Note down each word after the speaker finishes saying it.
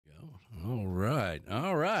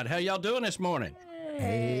How y'all doing this morning?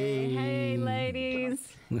 Hey,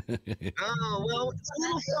 ladies. Oh, well, it's a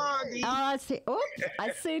little foggy. Oh, I see. Oops,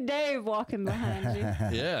 I see Dave walking behind you.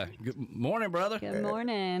 Yeah. Good morning, brother. Good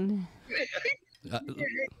morning.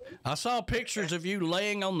 I saw pictures of you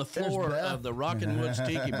laying on the floor of the Rockin Woods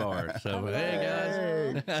Tiki Bar. So,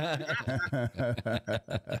 hey, guys.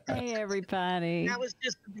 Hey, everybody. That was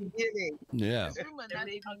just the beginning. Yeah.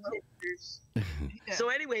 So,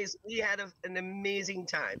 anyways, we had an amazing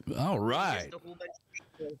time. All right. Just a whole bunch of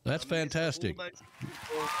people. That's fantastic.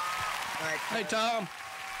 Hey, Tom.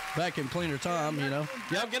 Vacuum cleaner Tom, you know.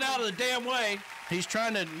 Y'all get out of the damn way. He's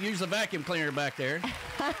trying to use the vacuum cleaner back there.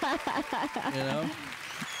 You know?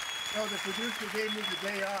 No, the producer gave me the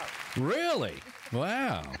day off. Really?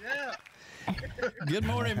 Wow. Yeah. Good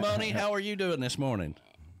morning, Money. How are you doing this morning?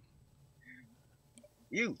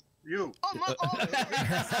 You. Oh,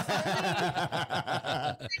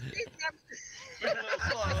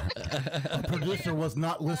 The producer was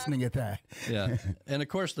not listening at that. Yeah. And, of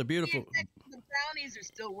course, the beautiful... The brownies are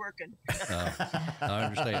still working. I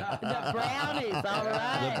understand. The brownies, all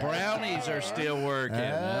right. The brownies are still working.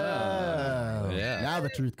 Oh, yeah. Now the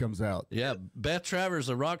truth comes out. Yeah. Beth Travers,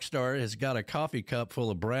 the rock star, has got a coffee cup full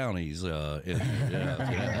of brownies. In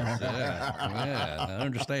yeah. I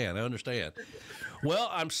understand. Well,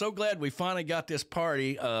 I'm so glad we finally got this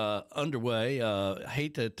party underway.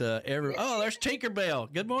 Hate that oh, there's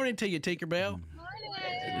Tinkerbell. Good morning to you, Tinkerbell.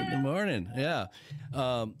 Good morning. Yeah.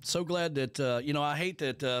 So glad that, I hate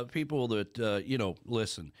that people that,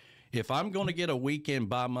 listen, if I'm going to get a weekend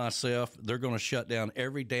by myself, they're going to shut down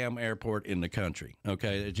every damn airport in the country.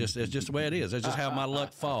 Okay. It's just the way it is. That's just how my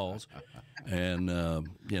luck falls. And, I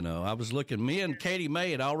was looking, me and Katie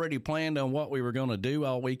May had already planned on what we were going to do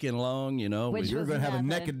all weekend long, you were going to have a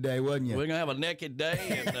naked day, wasn't you? We're going to have a naked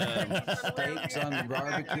day and steaks on the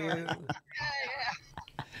barbecue.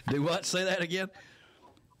 Do what? Say that again?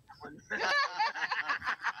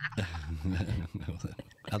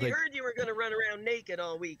 I heard you were going to run around naked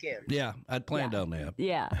all weekend. Yeah, I'd planned on that.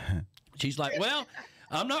 Yeah. She's like, well,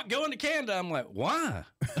 I'm not going to Canada. I'm like, why?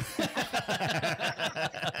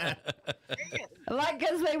 Like,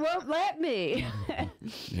 because they won't let me.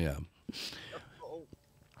 Yeah.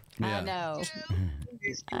 I know.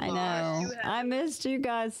 I missed you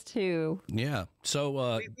guys too. Yeah. So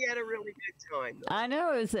we had a really good time. I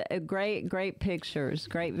know, it was a great pictures,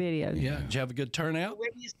 great videos. Yeah. Did you have a good turnout? We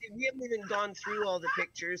haven't even gone through all the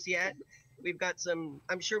pictures yet.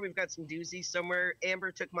 I'm sure we've got some doozies somewhere.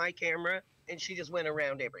 Amber took my camera and she just went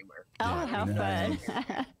around everywhere. Oh, how fun.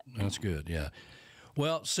 That's good. Yeah.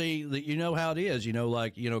 Well, see, you know how it is,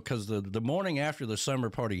 because the morning after the summer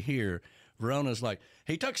party here, Verona's like,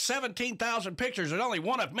 he took 17,000 pictures and only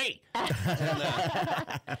one of me.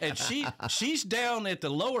 And she's down at the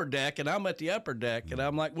lower deck and I'm at the upper deck. And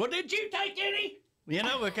I'm like, well, did you take any?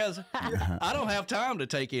 Because I don't have time to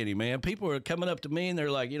take any, man. People are coming up to me and they're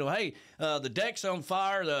like, hey, the deck's on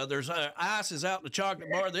fire. There's ice is out in the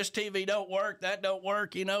chocolate bar. This TV don't work. That don't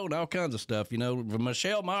work, and all kinds of stuff.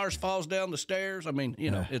 Michelle Myers falls down the stairs. I mean,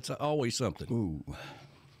 it's always something. Ooh.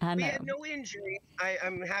 I know. We had no injuries.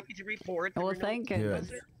 I'm happy to report. Well, thank goodness.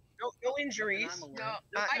 No injuries. No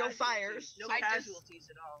fires. No casualties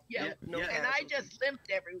at all. Yeah. And I just limped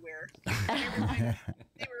everywhere. They were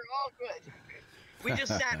all good. We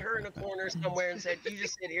just sat her in a corner somewhere and said, you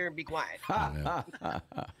just sit here and be quiet.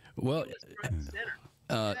 Well,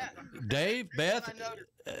 Dave, Beth,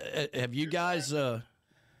 have you guys go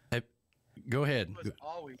ahead.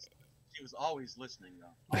 She was always listening,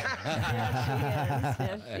 though.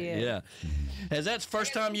 Yes, she is. Yeah. Has that the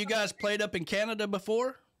first time you guys played up in Canada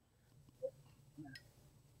before?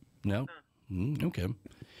 No? Okay.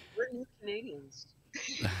 We're new Canadians.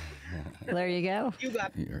 There you go. You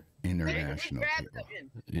got You're international people.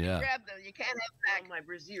 Yeah. Grab them. You can't have back my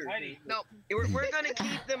brassiere. No. We're going to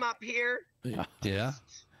keep them up here. Yeah.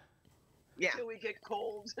 Yeah. Till we get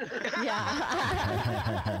cold.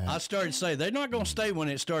 Yeah. I started to say, they're not going to stay when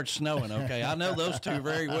it starts snowing, okay? I know those two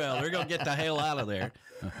very well. They're going to get the hell out of there.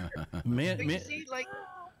 You see,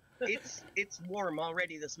 it's warm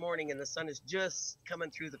already this morning, and the sun is just coming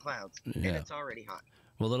through the clouds, and it's already hot.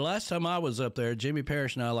 Well, the last time I was up there, Jimmy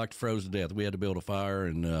Parrish and I like froze to death. We had to build a fire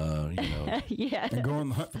and, Yeah. And go on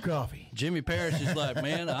the hunt for coffee. Jimmy Parrish is like,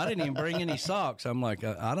 man, I didn't even bring any socks. I'm like,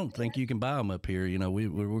 I don't think you can buy them up here. We're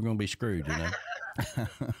going to be screwed,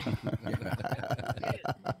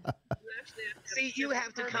 See, you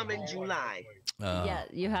have to come in July. Yeah,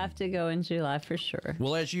 you have to go in July for sure.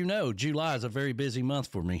 Well, as you know, July is a very busy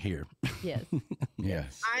month for me here. Yes.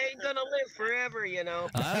 Yes. I ain't gonna live forever, you know.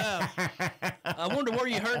 I wonder where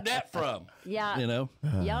you heard that from. Yeah. You know?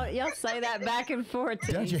 Y'all say that back and forth.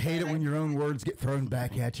 to Don't you each hate it other. when your own words get thrown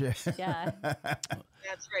back at you? Yeah.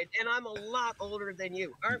 That's right. And I'm a lot older than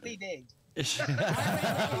you, aren't we, Dave?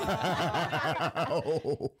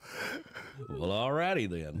 Oh. Well, all righty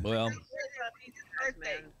then. Well,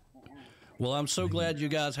 I'm so glad you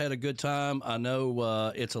guys had a good time. I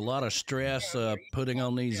know it's a lot of stress putting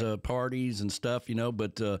on these parties and stuff, you know,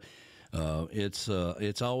 but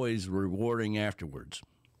it's always rewarding afterwards.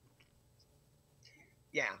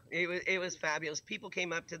 Yeah, it was fabulous. People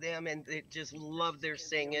came up to them and they just loved their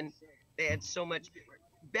singing. They had so much.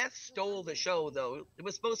 Beth stole the show, though. It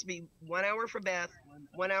was supposed to be 1 hour for Beth,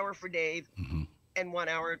 1 hour for Dave, and 1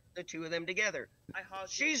 hour, the two of them together.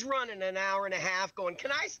 She's running an hour and a half going,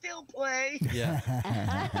 can I still play? Yeah.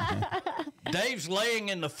 Dave's laying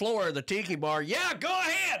in the floor of the tiki bar. Yeah, go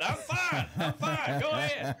ahead. I'm fine. Go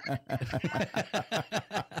ahead.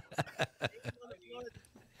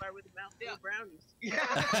 With a mouthful of brownies.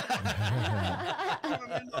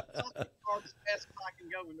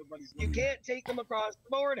 You can't take them across the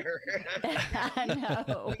border. I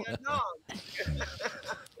know. We got dogs. I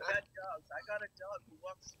got dogs. I got a dog who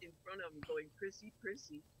walks in front of him going, Prissy,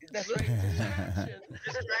 Prissy. That's right.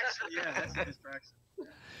 Distraction. Yeah, that's a distraction.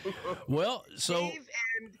 Well, so Dave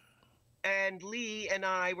and Lee and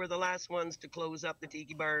I were the last ones to close up the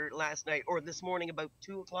tiki bar last night, or this morning about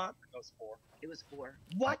 2 o'clock. That was 4. It was 4.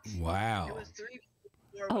 What? wow. It was 3,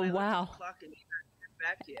 4 Oh, when I looked at wow. the clock and he hadn't been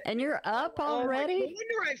back yet. And you're up Oh, no already?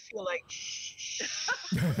 wonder I feel like, shh.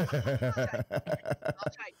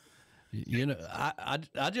 I'll try. You know,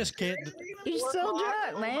 I just can't. You're still drunk,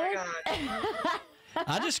 Oh, man. my God.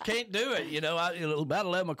 I just can't do it. You know, about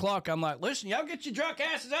 11 o'clock, I'm like, listen, y'all get your drunk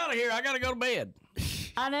asses out of here. I got to go to bed.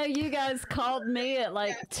 I know you guys called me at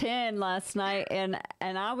like 10 last night, and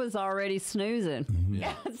I was already snoozing.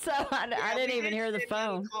 Yeah. So I didn't even hear the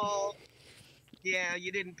phone. Yeah,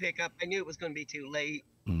 you didn't pick up. I knew it was going to be too late.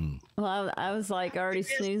 Well, I was like already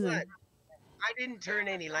Guess snoozing. what? I didn't turn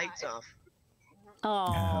any lights off.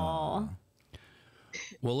 Oh.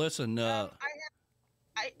 Well, listen, I'm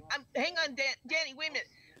hang on, Danny, wait a minute.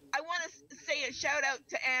 I want to say a shout out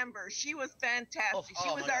to Amber. She was fantastic. She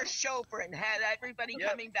was our chauffeur and had everybody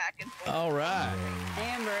coming back and forth. all right.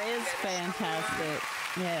 Amber is fantastic.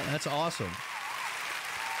 Yeah. That's awesome.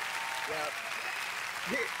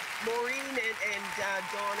 Maureen and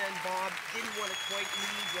Donna and Bob didn't want to quite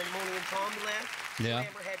leave when Moni and Tom left. So Yeah.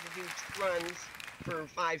 Amber had to do 2 runs for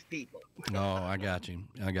 5 people. Oh, I got you.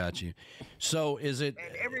 So is it?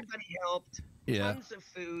 And everybody helped. Yeah. Tons of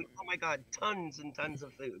food. Oh my God, tons and tons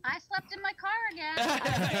of food. I slept in my car again.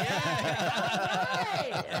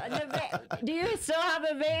 Do you still have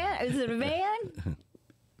a van? Is it a van?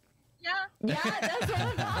 Yeah. Yeah, that's what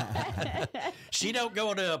I thought. She don't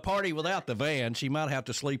go to a party without the van. She might have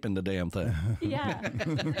to sleep in the damn thing. Yeah.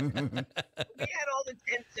 We had all the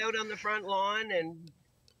tents out on the front lawn and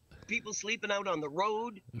people sleeping out on the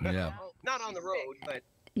road. Yeah. Not on the road, but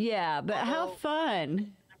Yeah, but how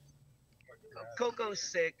fun. Coco's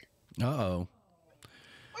sick. Uh-oh.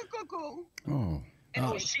 Oh, Coco. Oh.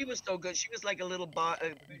 And she was so good. She was like a little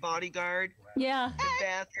bodyguard Yeah. to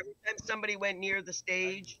Beth. Every time somebody went near the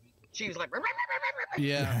stage, she was like,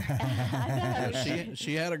 Yeah.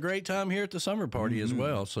 She had a great time here at the summer party as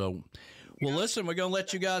well. So, well, listen, we're going to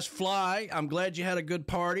let you guys fly. I'm glad you had a good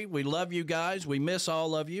party. We love you guys. We miss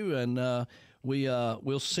all of you, and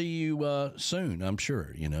we'll see you soon, I'm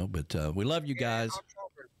sure, you know. But we love you guys.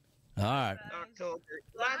 October. All right. October.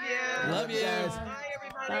 Love you. Love you. Bye,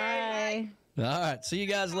 everybody. Bye. All right. See you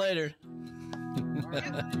guys later.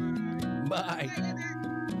 Bye.